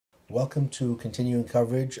Welcome to continuing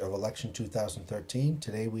coverage of election 2013.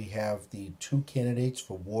 Today we have the two candidates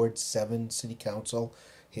for Ward 7 City Council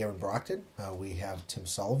here in Brockton. We have Tim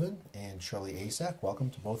Sullivan and Shirley Asack. Welcome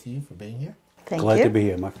to both of you for being here. Thank you. Glad to be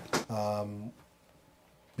here, Mark.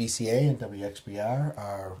 BCA and WXBR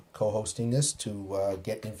are co-hosting this to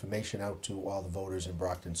get information out to all the voters in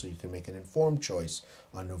Brockton so you can make an informed choice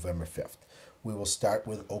on November 5th. We will start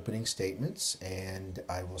with opening statements, and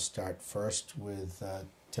I will start first with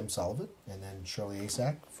Tim Sullivan and then Shirley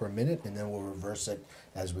Asack for a minute, and then we'll reverse it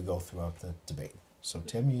as we go throughout the debate. So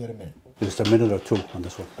Tim, you got a minute. Just a minute or two on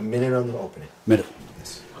this one. A minute on the opening. Minute.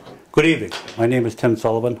 Yes. Good evening. My name is Tim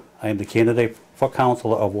Sullivan. I am the candidate for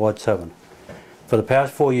councilor of Ward 7. For the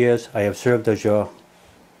past 4 years, I have served as your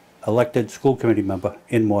elected school committee member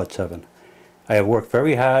in Ward 7. I have worked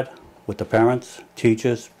very hard with the parents,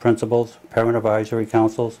 teachers, principals, parent advisory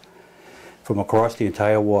councils from across the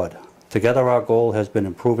entire ward. Together, our goal has been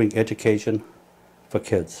improving education for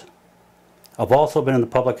kids. I've also been in the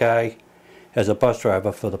public eye as a bus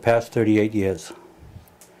driver for the past 38 years.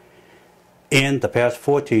 And the past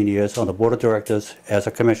 14 years on the board of directors as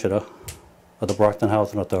a commissioner of the Brockton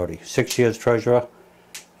Housing Authority. 6 years treasurer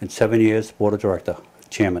and 7 years board of director,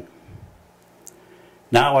 chairman.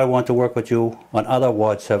 Now I want to work with you on other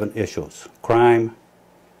Ward 7 issues. Crime,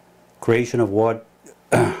 creation of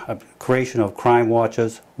crime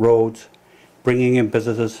watches, roads, bringing in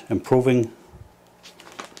businesses, improving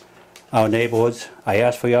our neighborhoods. I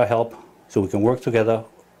ask for your help so we can work together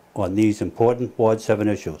on these important Ward 7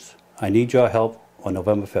 issues. I need your help on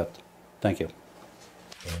November 5th. Thank you.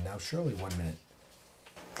 And now Shirley, 1 minute.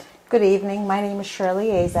 Good evening. My name is Shirley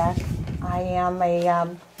Asack. I am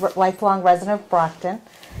a lifelong resident of Brockton.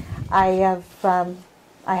 I'm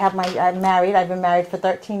married. I've been married for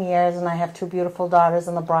 13 years, and I have two beautiful daughters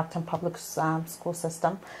in the Brockton public school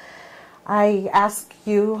system. I ask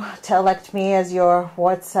you to elect me as your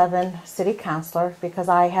Ward 7 City Councilor because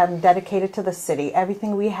I am dedicated to the city.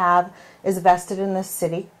 Everything we have is vested in this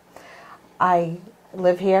city. I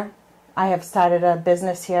live here. I have started a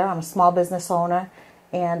business here. I'm a small business owner,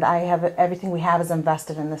 and everything we have is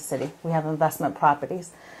invested in the city. We have investment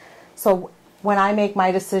properties. So when I make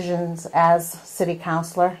my decisions as city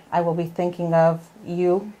councilor, I will be thinking of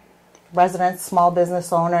you, residents, small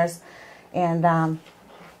business owners, and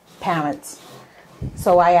parents.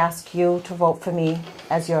 So I ask you to vote for me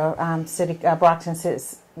as your Brockton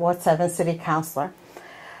Ward 7 City Councilor.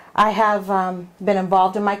 I have been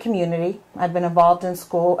involved in my community. I've been involved in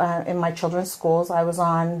school, in my children's schools. I was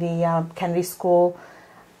on the Kennedy School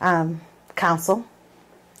Council,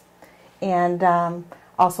 and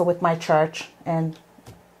also with my church, and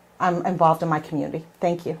I'm involved in my community.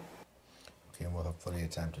 Thank you. Okay, and we'll have plenty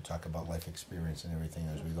of time to talk about life experience and everything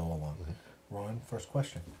as we go along. Ron, first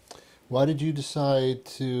question. Why did you decide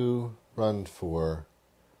to run for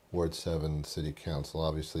Ward 7 City Council?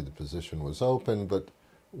 Obviously the position was open, but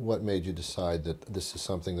what made you decide that this is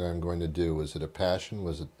something that I'm going to do? Was it a passion?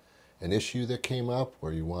 Was it an issue that came up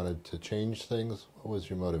where you wanted to change things? What was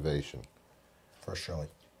your motivation? First, Shirley.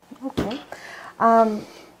 Okay.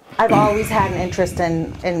 I've always had an interest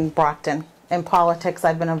in Brockton. In politics,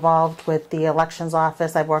 I've been involved with the elections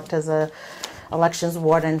office. I've worked as a elections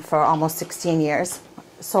warden for almost 16 years.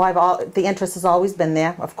 So the interest has always been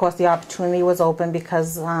there. Of course, the opportunity was open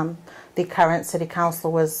because the current city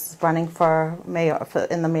council was running for mayor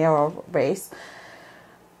in the mayoral race.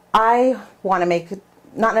 I want to make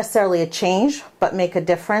not necessarily a change, but make a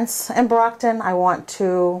difference in Brockton. I want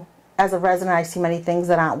to, as a resident, I see many things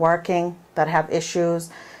that aren't working, that have issues,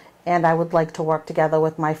 and I would like to work together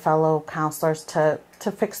with my fellow councilors to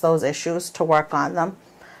fix those issues, to work on them.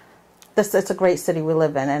 It's a great city we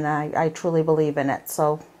live in, and I truly believe in it,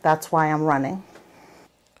 so that's why I'm running.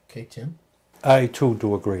 Okay, Tim. I too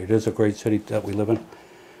do agree. It is a great city that we live in.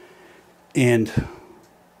 And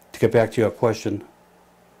to get back to your question,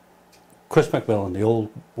 Chris McMillan, the old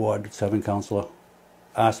Ward 7 councilor,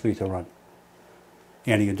 asked me to run.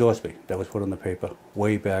 And he endorsed me. That was put in the paper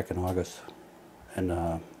way back in August.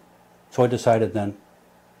 And so I decided then,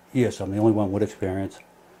 yes, I'm the only one with experience.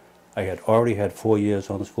 I had already had 4 years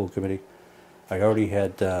on the school committee. I already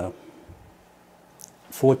had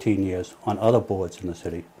 14 years on other boards in the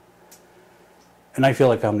city. And I feel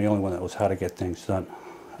like I'm the only one that knows how to get things done.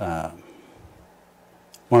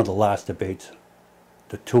 One of the last debates,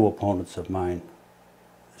 the two opponents of mine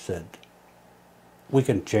said, we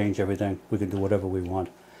can change everything, we can do whatever we want,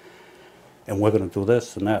 and we're going to do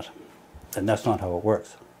this and that. And that's not how it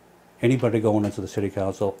works. Anybody going into the city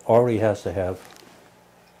council already has to have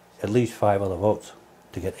at least 5 other votes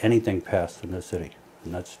to get anything passed in this city.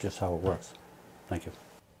 And that's just how it works. Thank you.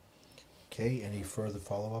 Okay, any further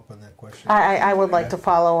follow-up on that question? I would like to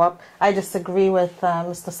follow up. I disagree with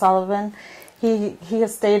Mr. Sullivan. He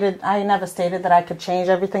has stated, I never stated that I could change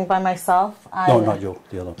everything by myself. No, not you,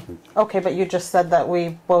 the other. Okay, but you just said that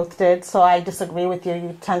we both did, so I disagree with you.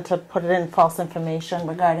 You tend to put it in false information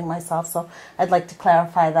regarding myself, so I'd like to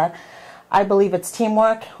clarify that. I believe it's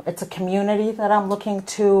teamwork. It's a community that I'm looking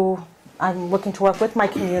to work with my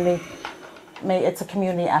community. It's a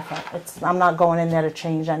community effort. I'm not going in there to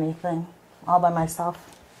change anything all by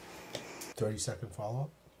myself. 30-second follow-up?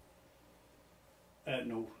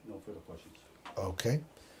 No further questions. Okay.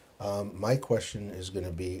 My question is going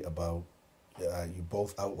to be about, you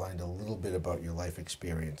both outlined a little bit about your life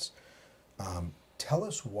experience. Tell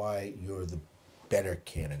us why you're the better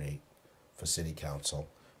candidate for City Council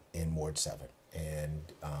in Ward 7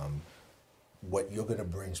 and what you're going to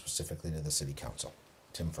bring specifically to the City Council.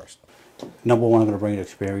 Tim first. Number one, I'm going to bring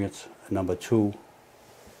experience. Number two,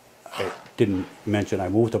 I didn't mention I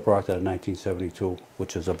moved to Brockton in 1972,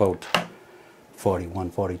 which is about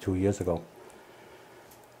 42 years ago.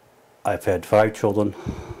 I've had 5 children.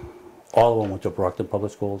 All of them went to Brockton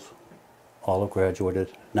Public Schools. All have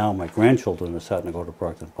graduated. Now my grandchildren are starting to go to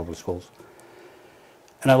Brockton Public Schools.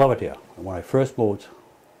 And I love it here. When I first moved,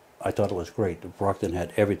 I thought it was great. Brockton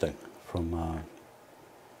had everything from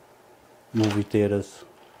movie theaters,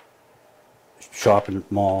 shopping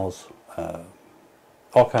malls,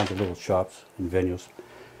 all kinds of little shops and venues.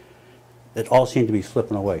 It all seemed to be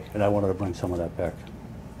slipping away, and I wanted to bring some of that back.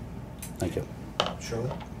 Thank you.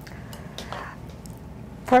 Shirley?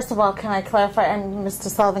 First of all, can I clarify? And Mr.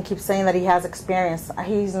 Sullivan keeps saying that he has experience.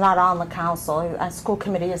 He's not on the council. A school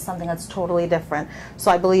committee is something that's totally different.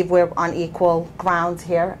 So I believe we're on equal grounds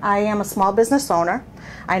here. I am a small business owner.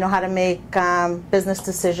 I know how to make business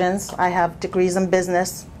decisions. I have degrees in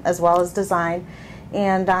business as well as design.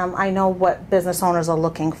 And I know what business owners are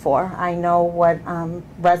looking for. I know what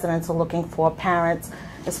residents are looking for, parents,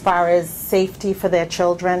 as far as safety for their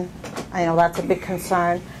children. I know that's a big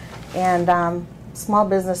concern. And small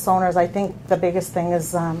business owners, I think the biggest thing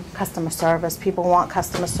is customer service. People want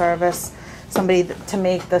customer service, somebody to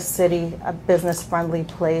make the city a business-friendly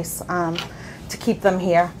place, to keep them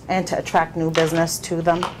here and to attract new business to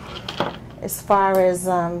them. As far as,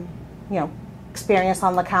 experience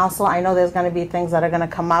on the council, I know there's going to be things that are going to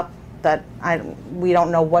come up that we don't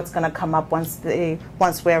know what's going to come up once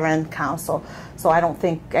we're in council. So I don't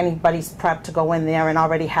think anybody's prepped to go in there and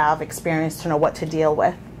already have experience to know what to deal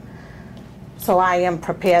with. So I am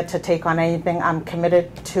prepared to take on anything. I'm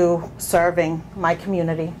committed to serving my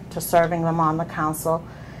community, to serving them on the council.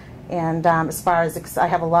 And as far as, I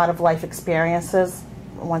have a lot of life experiences.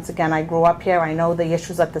 Once again, I grew up here. I know the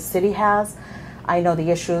issues that the city has. I know the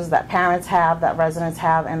issues that parents have, that residents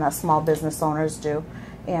have, and that small business owners do.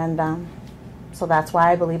 And so that's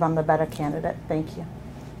why I believe I'm the better candidate. Thank you.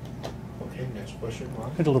 Okay, next question,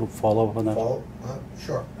 Ron? Get a little follow-up on that,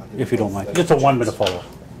 Sure. if you don't mind. Just a 1-minute follow-up.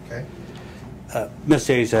 Okay. Ms.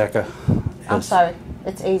 Asack. I'm sorry.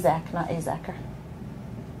 It's Asack, not Asacker.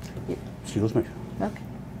 Excuse me. Okay.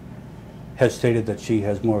 Has stated that she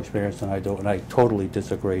has more experience than I do, and I totally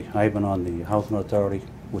disagree. I've been on the Housing Authority,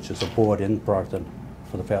 which is a board in Brockton,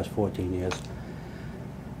 for the past 14 years,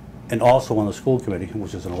 and also on the school committee,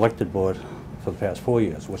 which is an elected board, for the past 4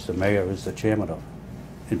 years, which the mayor is the chairman of.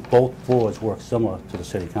 And both boards work similar to the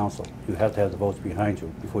city council. You have to have the votes behind you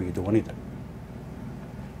before you do anything.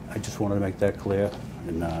 I just wanted to make that clear,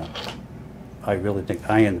 and I really think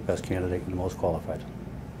I am the best candidate and the most qualified.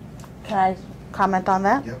 Can I comment on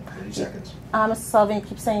that? Yep, 30 seconds. Mr. Sullivan, you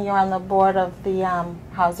keep saying you're on the board of the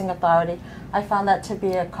Housing Authority. I found that to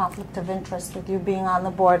be a conflict of interest with you being on the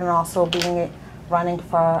board and also running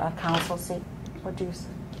for a council seat. What do you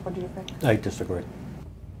think? I disagree.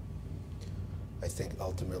 I think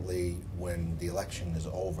ultimately, when the election is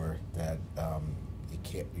over, that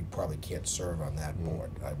you probably can't serve on that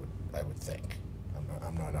board. I would think.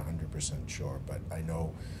 I'm not 100% sure, but I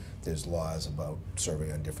know there's laws about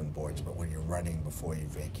serving on different boards. But when you're running before you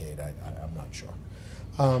vacate, I'm not sure.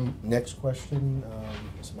 Next question.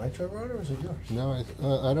 Is it my turn, Ron, or is it yours? No,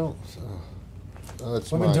 I don't.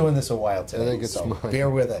 It's We've mine. been doing this a while today, I think it's so mine. bear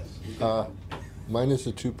with us. Mine is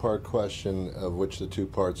a 2-part question, of which the 2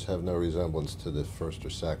 parts have no resemblance to the first or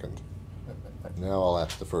second. Now I'll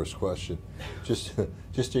ask the first question. Just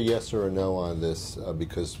a yes or a no on this,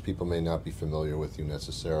 because people may not be familiar with you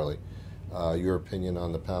necessarily. Your opinion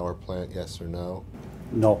on the power plant, yes or no?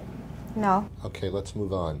 No. No. Okay, let's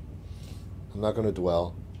move on. I'm not going to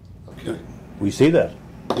dwell. Okay. We see that.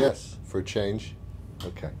 Yes, for a change.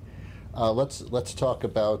 Okay. Let's talk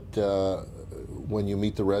about when you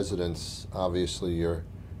meet the residents. Obviously, you're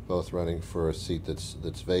both running for a seat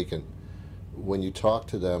that's vacant. when you talk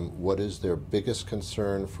to them, what is their biggest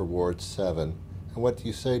concern for Ward 7, and what do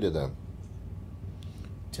you say to them?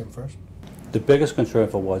 Tim first. The biggest concern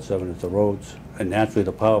for Ward 7 is the roads and naturally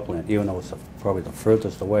the power plant, even though it's probably the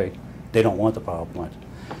furthest away. They don't want the power plant.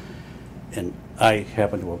 And I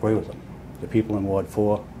happen to agree with them. The people in Ward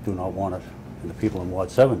 4 do not want it, and the people in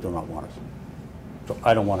Ward 7 do not want it. So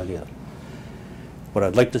I don't want it either. But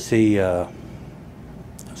I'd like to see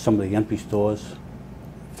some of the empty stores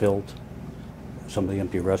filled, some of the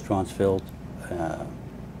empty restaurants filled,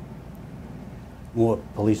 more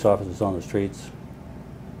police officers on the streets,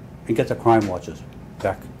 and get the crime watchers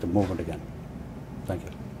back to moving again. Thank you.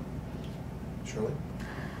 Shirley?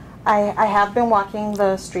 I have been walking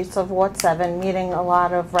the streets of Ward 7, meeting a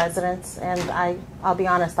lot of residents, and I'll be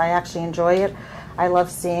honest, I actually enjoy it. I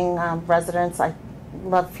love seeing residents. I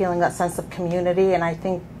love feeling that sense of community, and I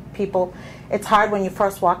think people, it's hard when you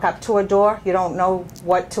first walk up to a door. You don't know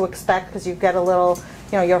what to expect because you get a little,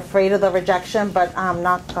 you know, you're afraid of the rejection, but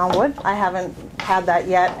knock on wood, I haven't had that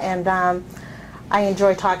yet, and I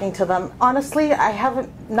enjoy talking to them. Honestly,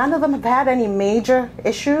 none of them have had any major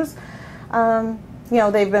issues. You know,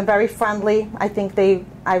 they've been very friendly. I think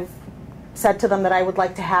I've said to them that I would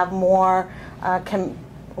like to have more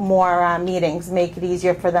meetings, make it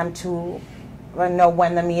easier for them to know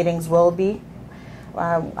when the meetings will be,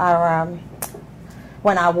 when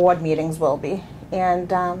our ward meetings will be, and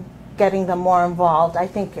getting them more involved. I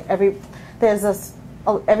think everybody's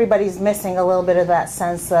missing a little bit of that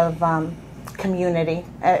sense of community.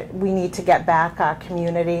 We need to get back our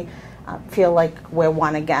community, feel like we're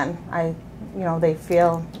one again. You know, they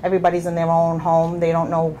feel everybody's in their own home. They don't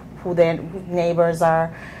know who their neighbors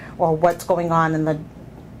are or what's going on in the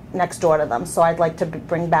next door to them. So I'd like to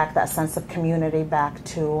bring back that sense of community back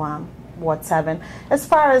to Ward 7. As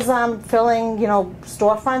far as filling, you know,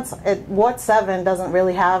 storefronts, Ward 7 doesn't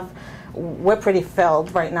really have, we're pretty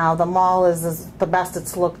filled right now. The mall is the best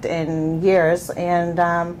it's looked in years, and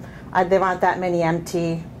there aren't that many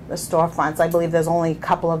empty storefronts. I believe there's only a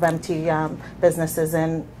couple of empty businesses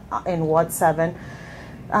in Ward 7.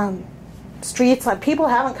 Streets, people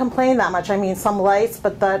haven't complained that much. I mean, some lights,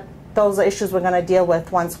 but those are issues we're going to deal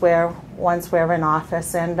with once we're in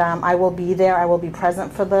office. And I will be there. I will be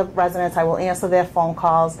present for the residents. I will answer their phone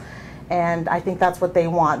calls, and I think that's what they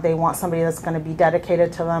want. They want somebody that's going to be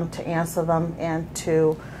dedicated to them, to answer them, and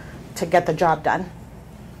to get the job done.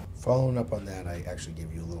 Following up on that, I actually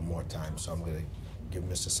give you a little more time, so I'm going to give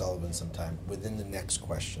Mr. Sullivan some time. Within the next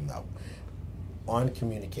question, though, on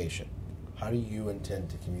communication, how do you intend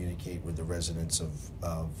to communicate with the residents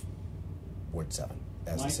of Ward 7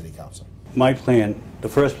 as a city council? My plan, the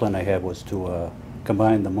first plan I had was to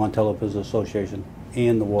combine the Montello Business Association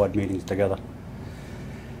and the ward meetings together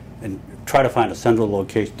and try to find a central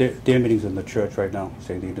location. Their meetings in the church right now,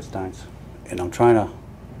 St. Edithstein's, and I'm trying to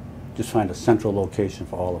just find a central location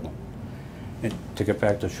for all of them. And to get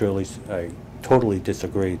back to Shirley's, I totally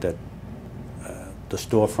disagree that the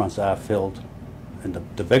storefronts are filled. And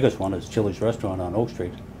the biggest one is Chili's restaurant on Oak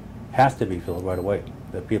Street. Has to be filled right away.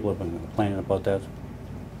 The people have been complaining about that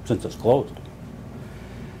since it's closed.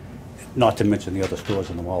 Not to mention the other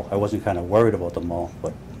stores in the mall. I wasn't kind of worried about the mall,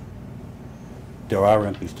 but there are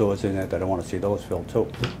empty stores in there that I want to see those filled too.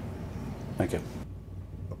 Thank you.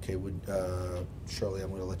 Okay, Shirley, I'm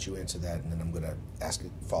going to let you answer that, and then I'm going to ask a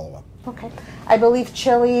follow-up. Okay. I believe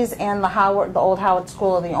Chili's and the old Howard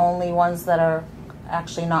School are the only ones that are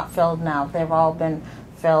actually not filled now. They've all been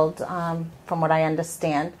filled, from what I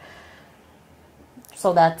understand.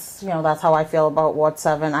 So that's how I feel about Ward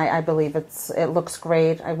 7. I believe it looks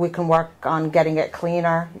great. We can work on getting it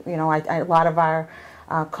cleaner. You know, a lot of our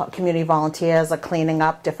community volunteers are cleaning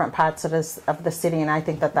up different parts of the city, and I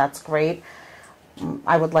think that's great.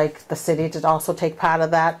 I would like the city to also take part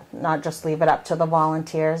of that, not just leave it up to the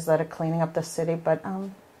volunteers that are cleaning up the city, but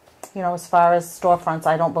you know, as far as storefronts,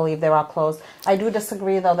 I don't believe they're all closed. I do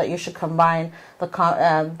disagree, though, that you should combine the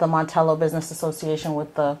Montello Business Association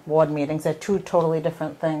with the ward meetings. They're two totally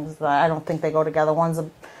different things. I don't think they go together.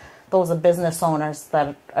 Those are business owners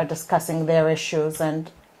that are discussing their issues,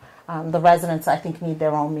 and the residents, I think, need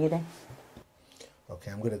their own meeting.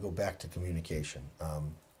 Okay, I'm going to go back to communication.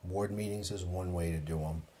 Ward meetings is one way to do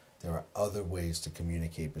them. There are other ways to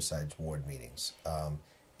communicate besides ward meetings.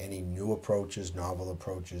 Any new approaches, novel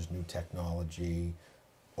approaches, new technology,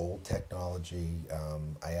 old technology.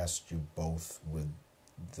 I asked you both with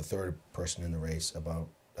the third person in the race about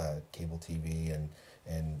cable TV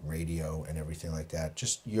and radio and everything like that.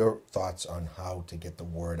 Just your thoughts on how to get the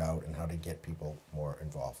word out and how to get people more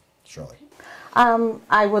involved. Shirley.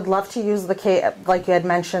 I would love to use like you had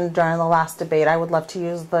mentioned during the last debate, I would love to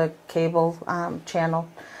use the cable channel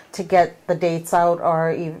to get the dates out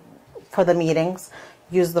or for the meetings.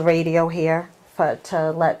 Use the radio here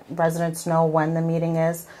to let residents know when the meeting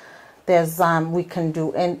is. There's we can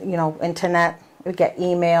do internet. We get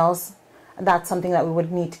emails. That's something that we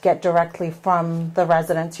would need to get directly from the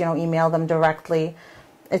residents. Email them directly.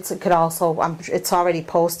 It could also it's already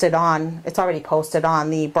posted on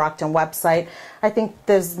the Brockton website. I think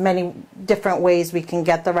there's many different ways we can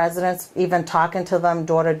get the residents, even talking to them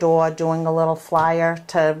door to door, doing a little flyer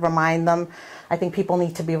to remind them. I think people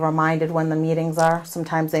need to be reminded when the meetings are.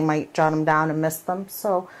 Sometimes they might jot them down and miss them.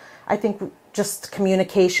 So I think just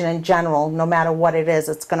communication in general, no matter what it is,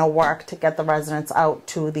 it's going to work to get the residents out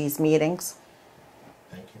to these meetings.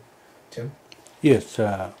 Thank you. Tim? Yes,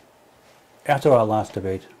 after our last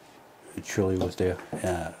debate, Shirley was there,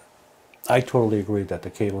 I totally agree that the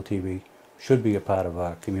cable TV should be a part of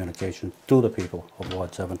our communication to the people of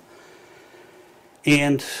Ward 7.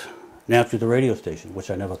 And naturally the radio station, which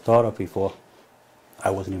I never thought of before. I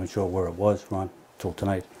wasn't even sure where it was, Ron, till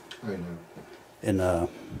tonight. I know. And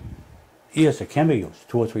yes, it can be used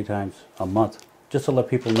 2 or 3 times a month, just to let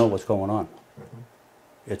people know what's going on.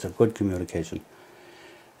 It's a good communication,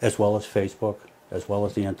 as well as Facebook, as well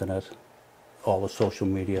as the internet, all the social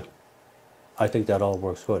media. I think that all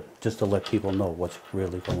works good, just to let people know what's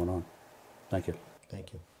really going on. Thank you.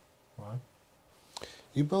 Thank you. Ron?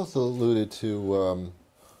 You both alluded to,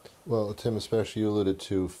 well, Tim especially, you alluded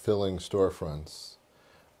to filling storefronts.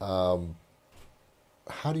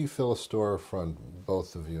 How do you fill a storefront,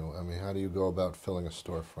 both of you? I mean, how do you go about filling a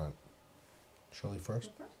storefront? Shirley first.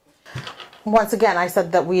 Once again, I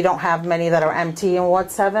said that we don't have many that are empty in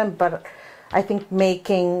Ward 7, but I think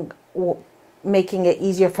making it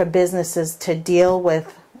easier for businesses to deal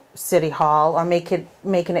with City Hall, or making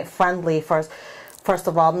it friendly first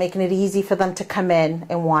of all, making it easy for them to come in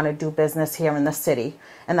and want to do business here in the city.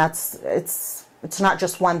 And it's not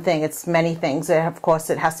just one thing, it's many things. Of course,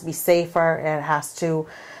 it has to be safer.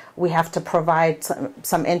 We have to provide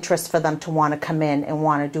some interest for them to want to come in and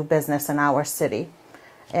want to do business in our city.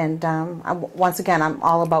 And once again, I'm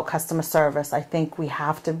all about customer service. I think we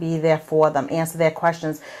have to be there for them, answer their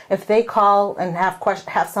questions. If they call and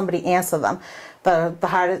have somebody answer them, the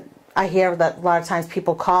hardest, I hear that a lot of times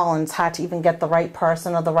people call and it's hard to even get the right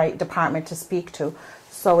person or the right department to speak to.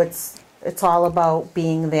 So it's all about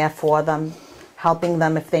being there for them, helping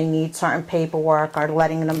them if they need certain paperwork, or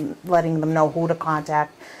letting them know who to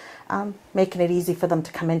contact, making it easy for them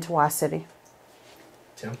to come into our city.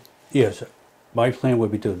 Tim? Yes, my plan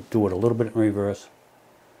would be to do it a little bit in reverse.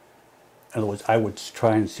 In other words, I would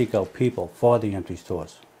try and seek out people for the empty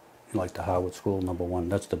stores, like the Harwood School, #1.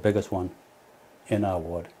 That's the biggest one in our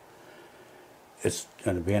ward. It's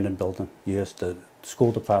an abandoned building. Yes, the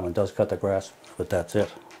school department does cut the grass, but that's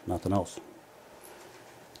it, nothing else.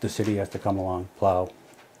 The city has to come along, plow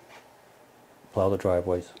the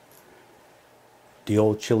driveways. The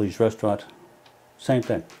old Chili's restaurant, same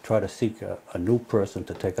thing. Try to seek a new person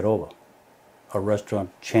to take it over. A restaurant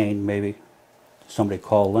chain, maybe. Somebody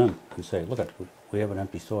call them and say, look, we have an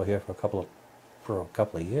empty store here for a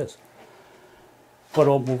couple of years. What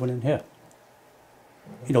all moving in here?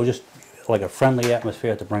 Just like a friendly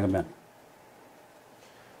atmosphere to bring them in.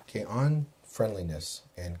 Okay, on friendliness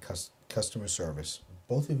and customer service,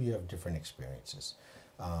 both of you have different experiences.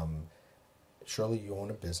 Shirley, you own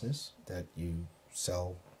a business that you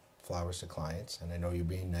sell flowers to clients, and I know you're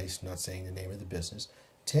being nice, not saying the name of the business.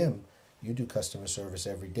 Tim, you do customer service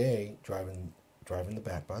every day, driving the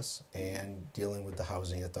back bus and dealing with the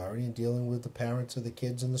housing authority and dealing with the parents of the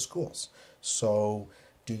kids in the schools. So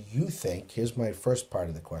do you think, here's my first part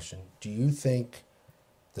of the question, do you think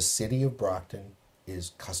the city of Brockton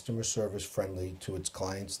is customer service friendly to its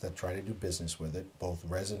clients that try to do business with it, both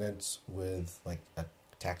residents with like a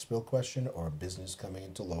tax bill question or a business coming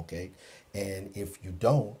in to locate? And if you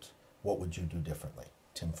don't, what would you do differently?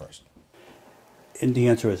 Tim first. And the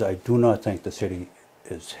answer is I do not think the city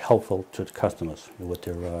is helpful to the customers with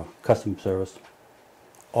their customer service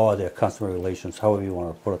or their customer relations, however you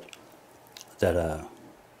want to put it. That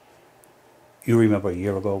you remember a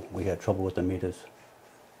year ago we had trouble with the meters.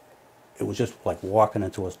 It was just like walking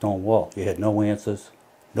into a stone wall. You had no answers.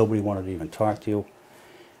 Nobody wanted to even talk to you.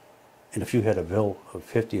 And if you had a bill of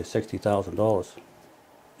 $50,000 or $60,000,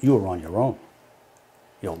 you were on your own.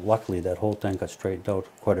 Luckily that whole thing got straightened out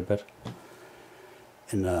quite a bit.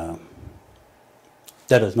 And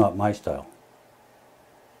that is not my style.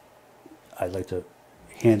 I like to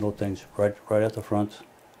handle things right at the front,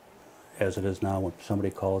 as it is now when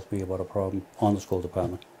somebody calls me about a problem on the school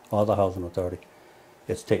department or the housing authority.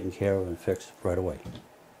 It's taken care of and fixed right away.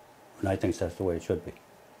 And I think that's the way it should be.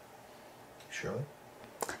 Shirley?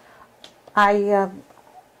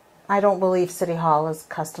 I don't believe City Hall is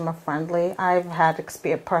customer friendly. I've had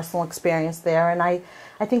personal experience there, and I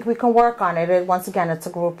think we can work on it. Once again, it's a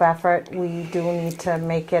group effort. We do need to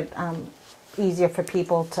make it easier for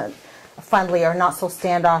people to friendlier, not so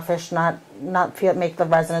standoffish, not make the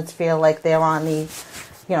residents feel like they're on the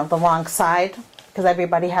the wrong side, because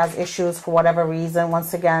everybody has issues for whatever reason.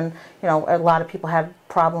 Once again, a lot of people had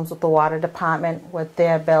problems with the water department with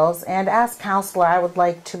their bills, and as counselor, I would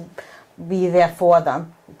like to be there for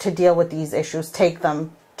them to deal with these issues, take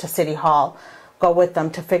them to City Hall, go with them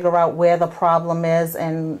to figure out where the problem is,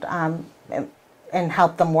 and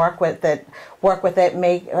help them work with it,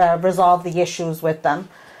 resolve the issues with them.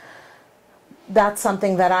 That's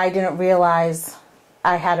something that I didn't realize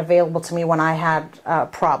I had available to me when I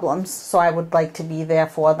had problems. So I would like to be there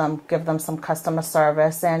for them, give them some customer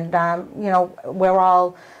service, and we're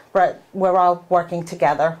all working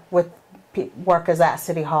together with workers at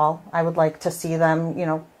City Hall. I would like to see them,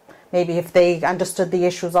 maybe if they understood the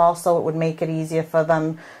issues also, it would make it easier for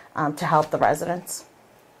them to help the residents.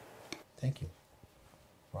 Thank you.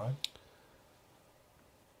 Ron?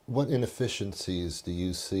 What inefficiencies do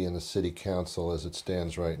you see in the city council as it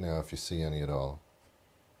stands right now, if you see any at all?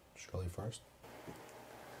 Shirley first.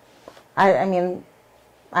 I mean,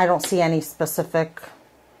 I don't see anything specific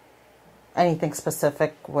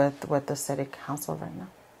with the city council right now.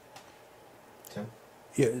 Tim?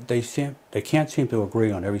 Yeah, they can't seem to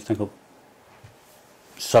agree on every single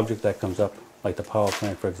subject that comes up, like the power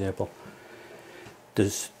plant, for example.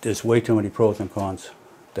 There's way too many pros and cons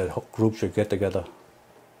that groups should get together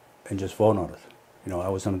and just vote on it. I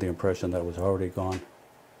was under the impression that it was already gone.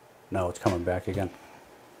 Now it's coming back again.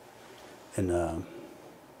 And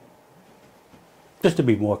just to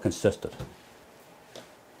be more consistent.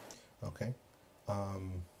 Okay.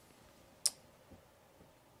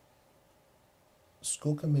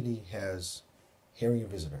 School committee has hearing of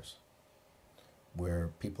visitors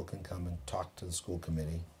where people can come and talk to the school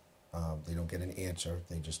committee. They don't get an answer.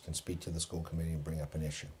 They just can speak to the school committee and bring up an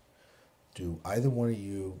issue. Do either one of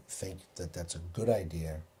you think that that's a good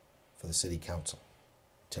idea for the city council?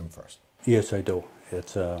 Tim first. Yes, I do.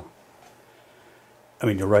 It's I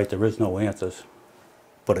mean, you're right, there is no answers,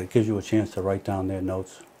 but it gives you a chance to write down their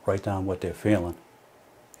notes, write down what they're feeling,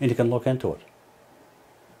 and you can look into it.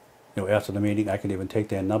 After the meeting, I can even take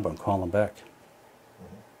their number and call them back.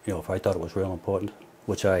 If I thought it was real important,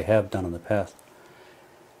 which I have done in the past.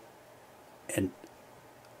 And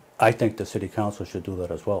I think the city council should do that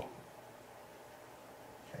as well.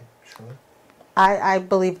 Okay, Shirley? I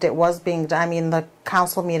believed it was being done. I mean, the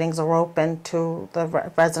council meetings are open to the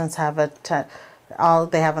residents.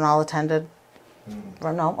 They haven't all attended.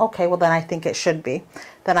 No, okay. Well, then I think it should be.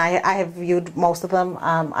 Then I have viewed most of them.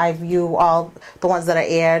 I view all the ones that are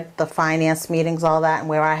aired, the finance meetings, all that, and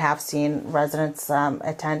where I have seen residents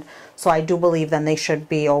attend. So I do believe then they should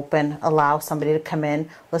be open. Allow somebody to come in,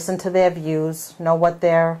 listen to their views, know what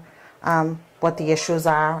the issues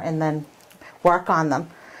are, and then work on them.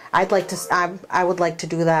 I would like to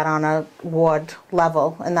do that on a ward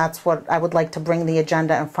level, and that's what I would like to bring the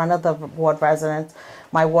agenda in front of the ward residents,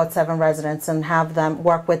 my Ward 7 residents, and have them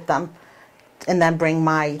work with them, and then bring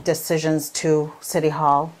my decisions to City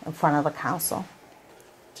Hall in front of the council.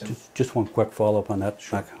 Just one quick follow-up on that.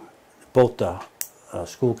 Sure. Both the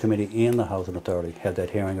school committee and the housing authority had that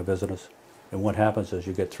hearing of visitors, and what happens is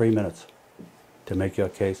you get 3 minutes to make your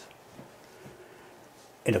case,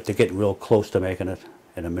 and if they're getting real close to making it,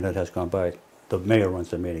 and a minute has gone by, the mayor runs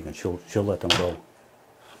the meeting, and she'll let them go.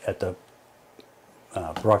 At the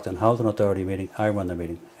Brockton Housing Authority meeting, I run the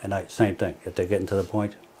meeting, and same thing. If they're getting to the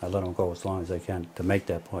point, I let them go as long as they can to make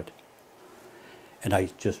that point. And I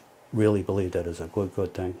just really believe that is a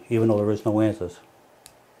good thing. Even though there is no answers,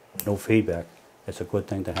 no feedback, it's a good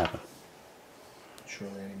thing to happen.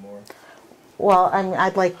 Shirley, any more? Well,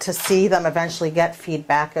 I'd like to see them eventually get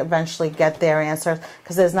feedback, eventually get their answers,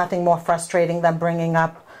 because there's nothing more frustrating than bringing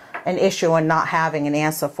up an issue and not having an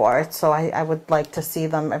answer for it. So I would like to see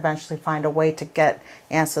them eventually find a way to get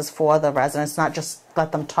answers for the residents, not just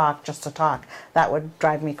let them talk just to talk. That would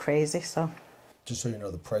drive me crazy. So, just so you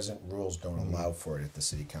know, the present rules don't allow for it at the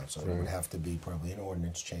city council. It would have to be probably an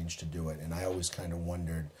ordinance change to do it. And I always kind of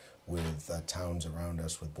wondered, with towns around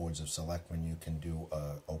us with boards of selectmen, you can do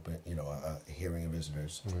a hearing of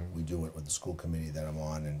visitors. We do it with the school committee that I'm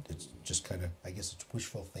on, and it's just kind of, I guess it's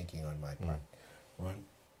wishful thinking on my part. Ron?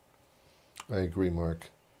 I agree, Mark.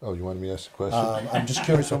 Oh, you wanted me to ask a question? I'm just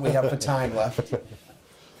curious what we have for time left.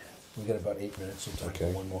 We got about 8 minutes, so time for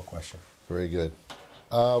one more question. Very good.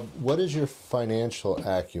 What is your financial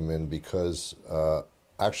acumen? Because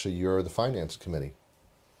actually, you're the finance committee.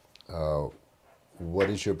 what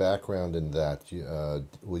is your background in that?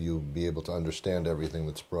 Will you be able to understand everything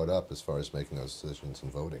that's brought up as far as making those decisions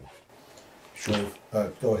and voting? Sure.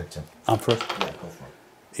 Go ahead, Tim. I'm first. Yeah, go for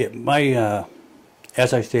it.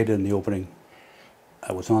 As I stated in the opening,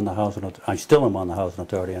 I was on the housing. I still am on the housing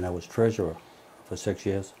authority, and I was treasurer for 6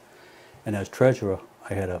 years. And as treasurer,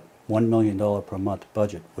 I had a $1 million per month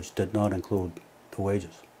budget, which did not include the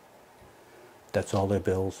wages. That's all their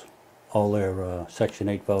bills, all their Section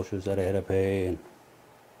 8 vouchers that I had to pay, and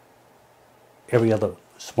every other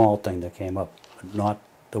small thing that came up, not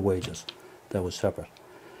the wages. That was separate.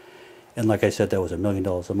 And like I said, that was $1 million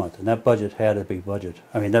a month. And that budget had to be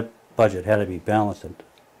that budget had to be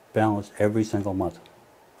balanced every single month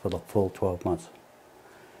for the full 12 months.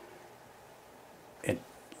 And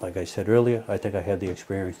like I said earlier, I think I had the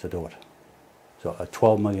experience to do it. So a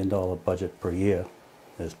 $12 million budget per year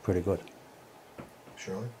is pretty good.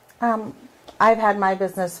 Shirley? I've had my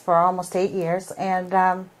business for almost 8 years, and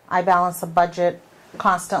I balance a budget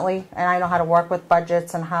constantly, and I know how to work with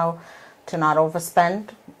budgets and how to not overspend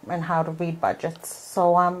and how to read budgets.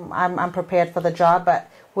 So I'm prepared for the job, but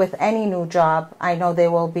with any new job, I know there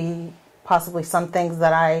will be possibly some things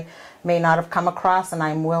that I may not have come across, and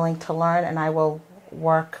I'm willing to learn, and I will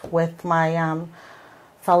work with my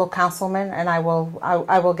fellow councilmen, and I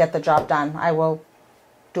will get the job done. I will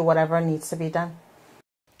do whatever needs to be done.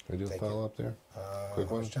 Can we do a follow-up there? Quick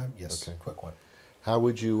one? Time? Yes, Okay. quick one. How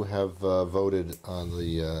would you have voted on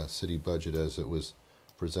the city budget as it was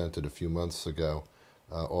presented a few months ago?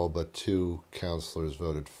 All but 2 councilors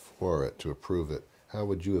voted for it, to approve it. How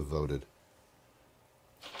would you have voted?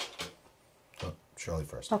 Oh, Shirley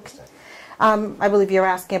first. Okay. I believe you're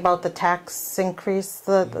asking about the tax increase.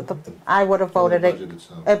 I would have voted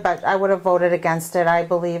but I would have voted against it. I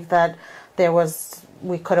believe that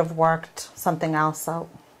we could have worked something else out.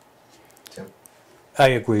 Tim? I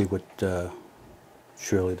agree with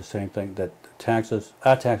Shirley, the same thing, that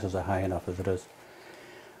our taxes are high enough as it is.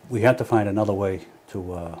 We have to find another way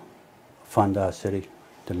to fund our city,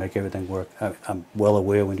 to make everything work. I'm well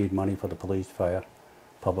aware we need money for the police, fire,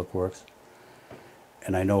 public works.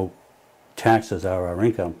 And I know taxes are our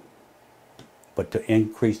income, but to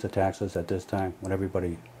increase the taxes at this time, when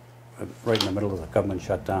everybody, right in the middle of the government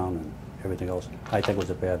shutdown and everything else, I think was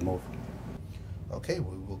a bad move. Okay,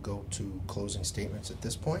 we will go to closing statements at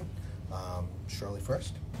this point. Shirley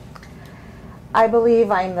first. I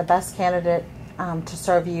believe I'm the best candidate to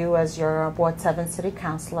serve you as your Ward 7 City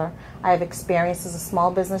Councilor. I have experience as a small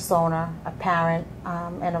business owner, a parent,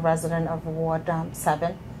 and a resident of Ward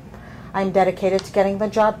 7. I'm dedicated to getting the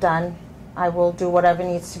job done. I will do whatever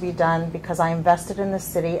needs to be done because I invested in the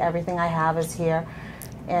city. Everything I have is here.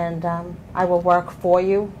 And I will work for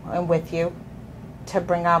you and with you to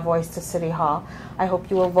bring our voice to City Hall. I hope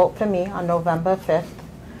you will vote for me on November 5th.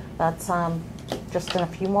 That's just in a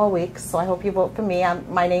few more weeks, so I hope you vote for me.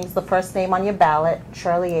 My name's the first name on your ballot,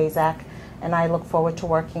 Shirley Asack, and I look forward to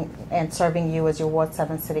working and serving you as your Ward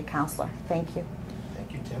 7 City Councilor. Thank you.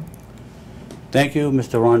 Thank you, Tim. Thank you,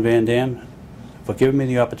 Mr. Ron Van Dam, for giving me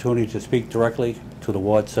the opportunity to speak directly to the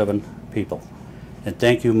Ward 7 people. And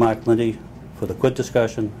thank you, Mark Lindy, for the good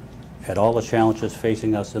discussion at all the challenges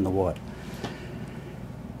facing us in the ward.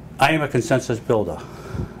 I am a consensus builder.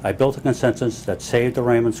 I built a consensus that saved the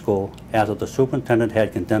Raymond School after the superintendent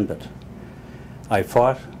had condemned it. I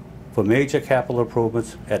fought for major capital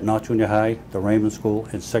improvements at North Junior High, the Raymond School,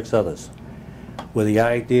 and 6 others, where the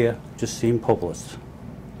idea just seemed hopeless.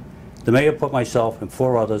 The mayor put myself and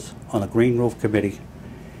 4 others on a Green Roof Committee,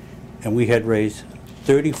 and we had raised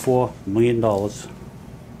 $34 million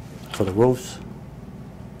for the roofs,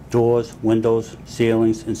 doors, windows,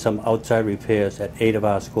 ceilings, and some outside repairs at 8 of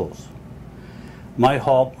our schools. My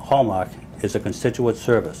hallmark is a constituent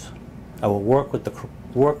service. I will work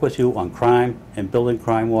with you on crime and building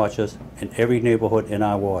crime watches in every neighborhood in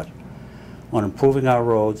our ward, on improving our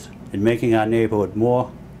roads and making our neighborhood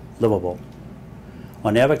more livable,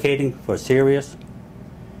 on advocating for serious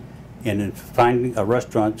and in finding a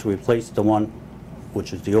restaurant to replace the one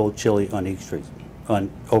which is the old Chili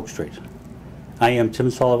on Oak Street. I am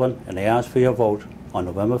Tim Sullivan, and I ask for your vote on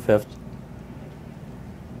November 5th.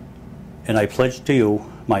 And I pledge to you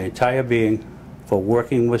my entire being for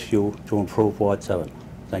working with you to improve Ward 7.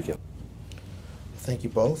 Thank you. Thank you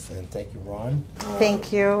both, and thank you, Ron.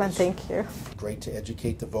 Thank you, and thank you. Great to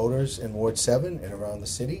educate the voters in Ward 7 and around the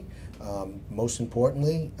city. Most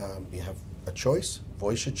importantly, you have a choice,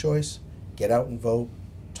 voice your choice, get out and vote,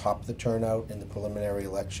 top the turnout in the preliminary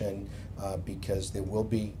election, because there will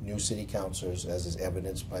be new city councilors, as is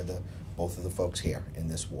evidenced by both of the folks here in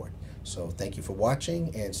this ward. So thank you for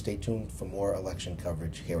watching, and stay tuned for more election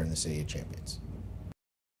coverage here in the City of Champions.